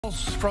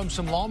From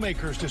some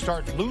lawmakers to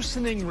start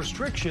loosening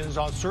restrictions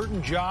on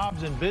certain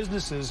jobs and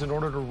businesses in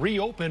order to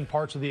reopen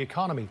parts of the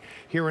economy.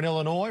 Here in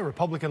Illinois,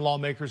 Republican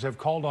lawmakers have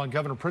called on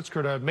Governor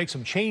Pritzker to make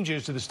some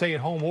changes to the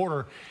stay-at-home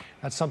order.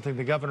 That's something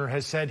the governor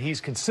has said he's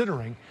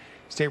considering.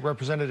 State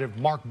Representative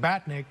Mark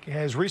Batinick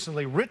has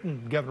recently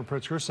written Governor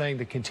Pritzker saying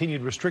the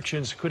continued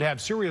restrictions could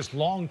have serious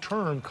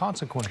long-term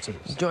consequences.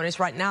 Joining us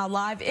right now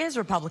live is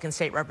Republican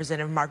State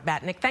Representative Mark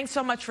Batinick. Thanks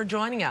so much for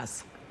joining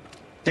us.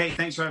 Hey,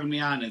 thanks for having me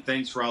on, and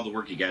thanks for all the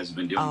work you guys have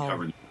been doing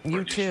covering.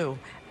 You too.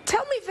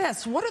 Tell me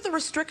this, what are the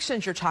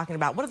restrictions you're talking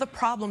about? What are the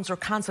problems or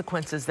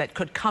consequences that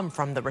could come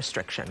from the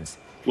restrictions?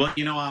 Well,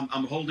 you know,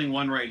 I'm holding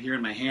one right here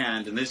in my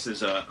hand, and this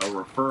is a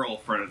referral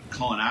for a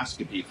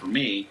colonoscopy for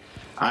me.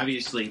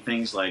 Obviously,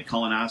 things like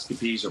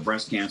colonoscopies or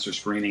breast cancer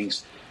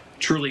screenings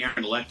truly aren't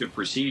elective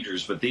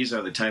procedures, but these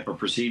are the type of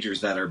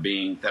procedures that are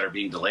being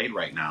delayed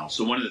right now.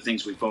 So one of the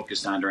things we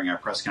focused on during our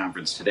press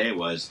conference today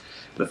was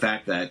the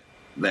fact that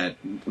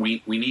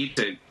we need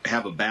to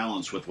have a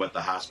balance with what the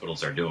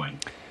hospitals are doing.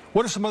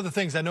 What are some other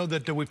things? I know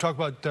that we've talked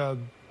about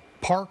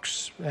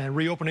parks and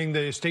reopening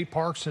the state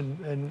parks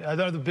and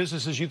other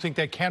businesses you think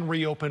that can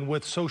reopen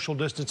with social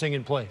distancing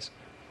in place.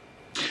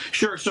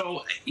 Sure.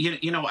 So,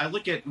 you know, I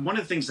look at one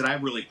of the things that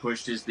I've really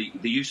pushed is the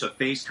use of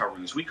face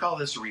coverings. We call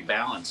this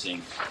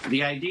rebalancing.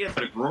 The idea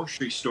that a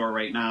grocery store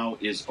right now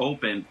is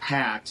open,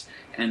 packed,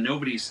 and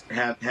nobody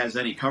has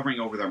any covering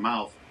over their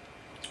mouth.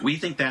 We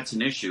think that's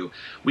an issue.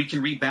 We can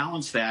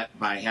rebalance that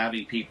by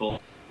having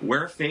people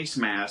wear face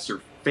masks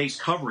or face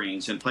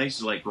coverings in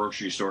places like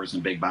grocery stores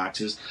and big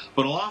boxes,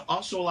 but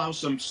also allow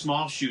some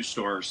small shoe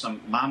stores, some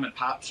mom and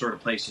pop sort of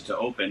places to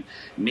open,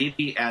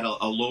 maybe at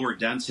a lower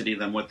density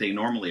than what they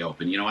normally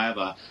open. You know, I have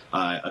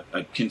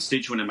a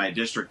constituent in my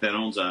district that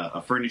owns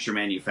a furniture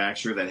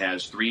manufacturer that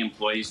has 3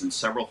 employees and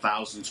several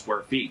thousand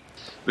square feet.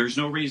 There's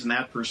no reason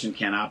that person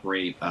can't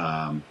operate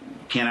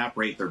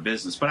their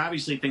business. But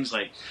obviously things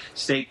like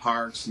state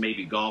parks,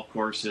 maybe golf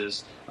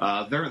courses,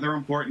 they're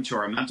important to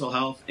our mental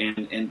health,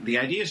 and the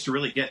idea is to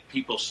really get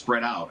people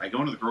spread out. I go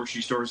into the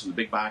grocery stores and the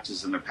big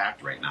boxes, and they're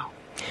packed right now.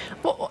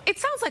 Well, it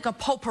sounds like a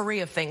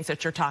potpourri of things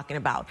that you're talking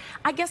about.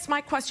 I guess my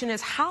question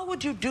is, how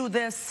would you do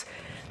this,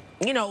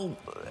 you know,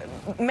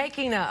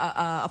 making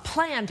a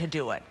plan to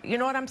do it? You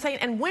know what I'm saying?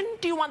 And when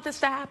do you want this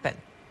to happen?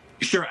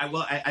 Sure.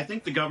 I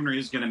think the governor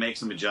is going to make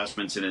some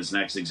adjustments in his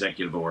next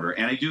executive order,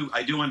 and I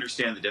do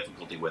understand the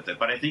difficulty with it,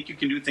 but I think you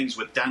can do things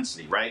with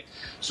density, right?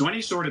 So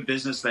any sort of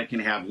business that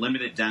can have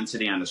limited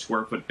density on a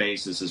square foot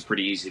basis is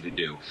pretty easy to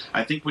do.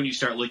 I think when you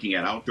start looking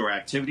at outdoor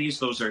activities,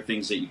 those are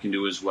things that you can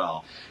do as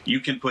well. You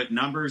can put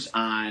numbers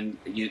on,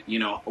 you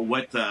know,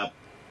 what the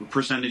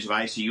percentage of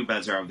ICU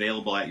beds are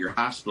available at your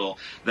hospital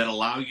that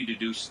allow you to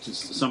do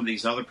some of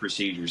these other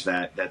procedures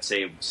that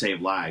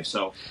save lives.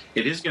 So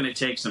it is going to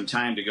take some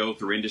time to go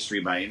through industry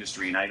by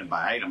industry and item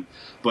by item,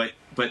 but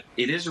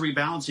it is a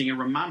rebalancing. And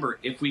remember,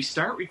 if we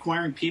start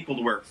requiring people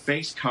to wear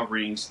face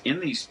coverings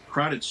in these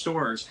crowded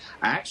stores,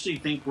 I actually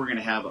think we're going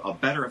to have a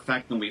better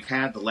effect than we've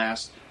had the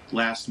last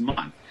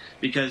month,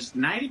 because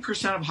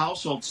 90% of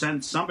households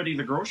send somebody to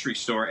the grocery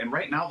store, and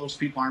right now those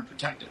people aren't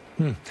protected.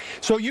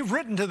 So you've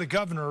written to the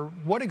governor.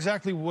 What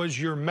exactly was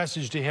your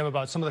message to him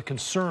about some of the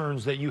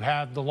concerns that you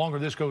have the longer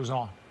this goes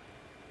on?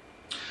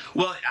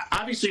 Well,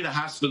 obviously the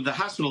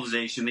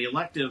hospitalization, the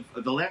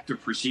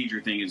elective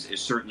procedure thing is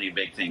certainly a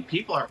big thing.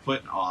 People are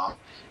putting off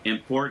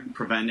important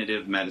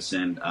preventative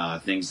medicine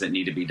things that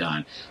need to be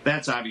done.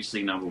 That's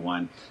obviously number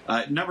one.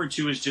 Number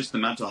 2 is just the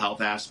mental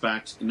health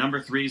aspect. Number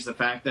 3 is the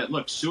fact that,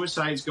 look,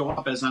 suicides go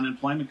up as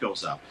unemployment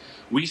goes up.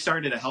 We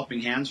started a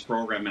Helping Hands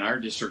program in our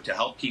district to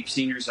help keep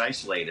seniors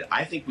isolated.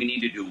 I think we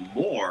need to do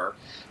more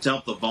to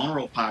help the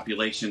vulnerable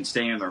population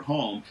stay in their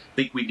home. I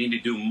think we need to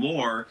do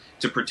more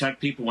to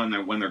protect people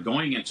when they're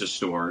going into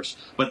stores,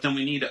 but then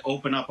we need to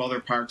open up other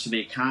parts of the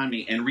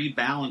economy and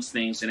rebalance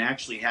things and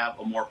actually have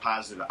a more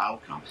positive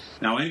outcome.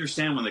 Now, I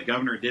understand when the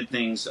governor did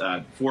things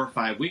 4 or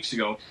 5 weeks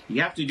ago,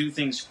 you have to do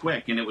things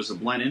quick, and it was a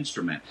blunt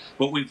instrument.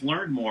 But we've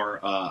learned more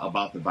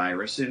about the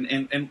virus,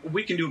 and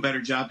we can do a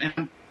better job.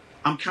 And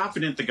I'm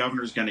confident the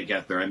governor's going to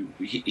get there. And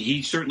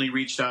he certainly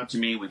reached out to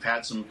me. We've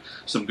had some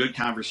good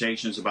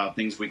conversations about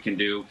things we can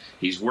do.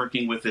 He's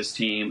working with his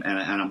team, and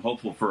I'm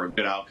hopeful for a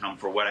good outcome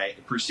for what I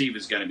perceive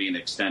is going to be an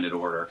extended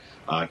order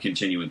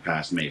continuing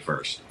past May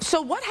 1st.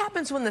 So what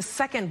happens when the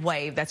second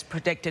wave that's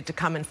predicted to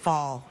come in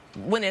fall,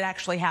 when it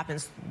actually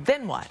happens,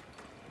 then what?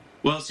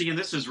 Well, see, and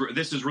this is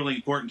really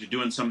important to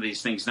doing some of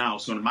these things now.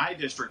 So in my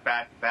district,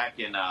 back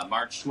in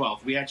March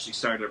 12th, we actually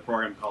started a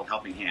program called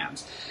Helping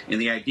Hands,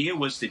 and the idea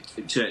was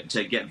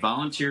to get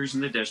volunteers in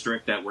the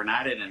district that were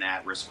not in an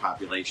at-risk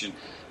population,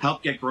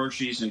 help get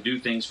groceries and do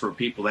things for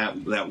people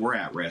that were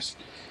at risk.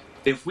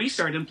 if we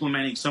start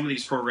implementing some of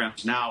these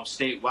programs now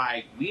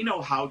statewide, we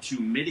know how to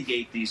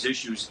mitigate these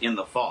issues in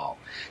the fall.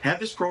 Had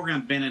this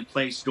program been in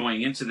place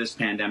going into this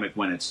pandemic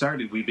when it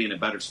started, we'd be in a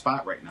better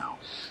spot right now.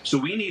 So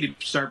we need to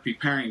start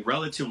preparing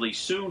relatively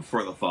soon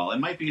for the fall. It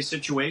might be a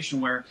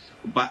situation where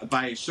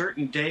by a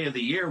certain day of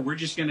the year, we're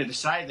just going to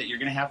decide that you're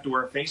going to have to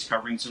wear face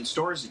coverings in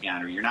stores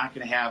again, or you're not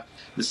going to have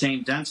the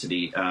same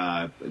density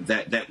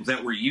that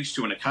we're used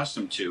to and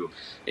accustomed to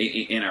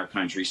in our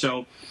country.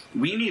 So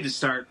we need to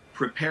start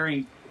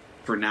preparing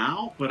for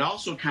now, but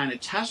also kind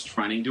of test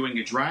running, doing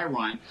a dry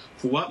run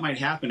for what might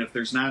happen if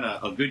there's not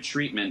a good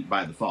treatment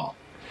by the fall.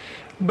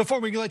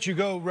 Before we let you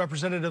go,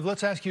 Representative,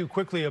 let's ask you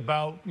quickly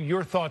about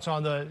your thoughts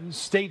on the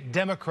state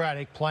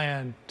Democratic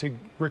plan to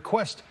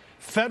request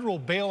federal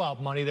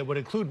bailout money that would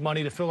include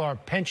money to fill our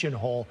pension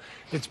hole.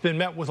 It's been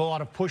met with a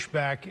lot of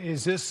pushback.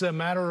 Is this a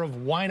matter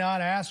of why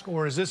not ask,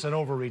 or is this an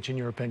overreach in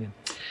your opinion?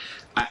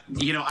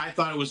 I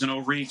thought it was an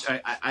overreach.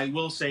 I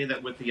will say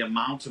that with the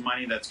amount of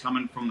money that's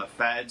coming from the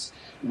feds,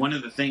 one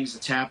of the things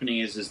that's happening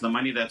is the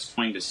money that's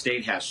going to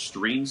state has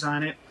strings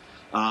on it.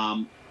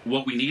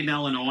 What we need in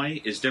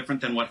Illinois is different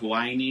than what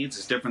Hawaii needs,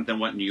 is different than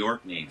what New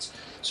York needs.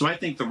 So I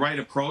think the right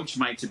approach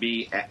might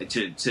be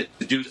to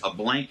do a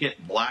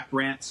blanket block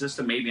grant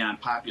system, maybe on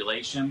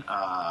population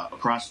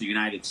across the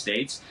United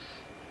States.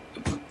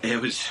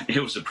 It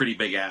was a pretty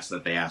big ask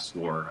that they asked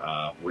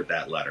for with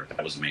that letter.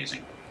 That was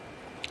amazing.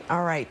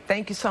 All right.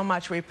 Thank you so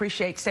much. We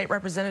appreciate State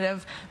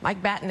Representative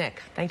Mike Batinick.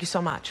 Thank you so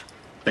much.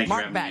 Thank you.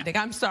 Mark Batinick.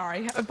 I'm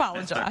sorry. I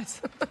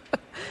apologize.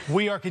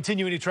 We are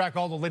continuing to track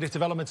all the latest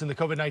developments in the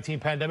COVID-19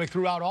 pandemic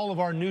throughout all of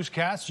our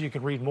newscasts. You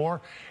can read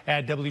more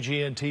at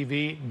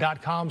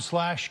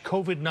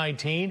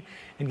WGNTV.com/COVID-19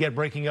 and get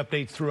breaking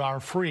updates through our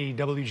free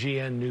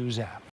WGN News app.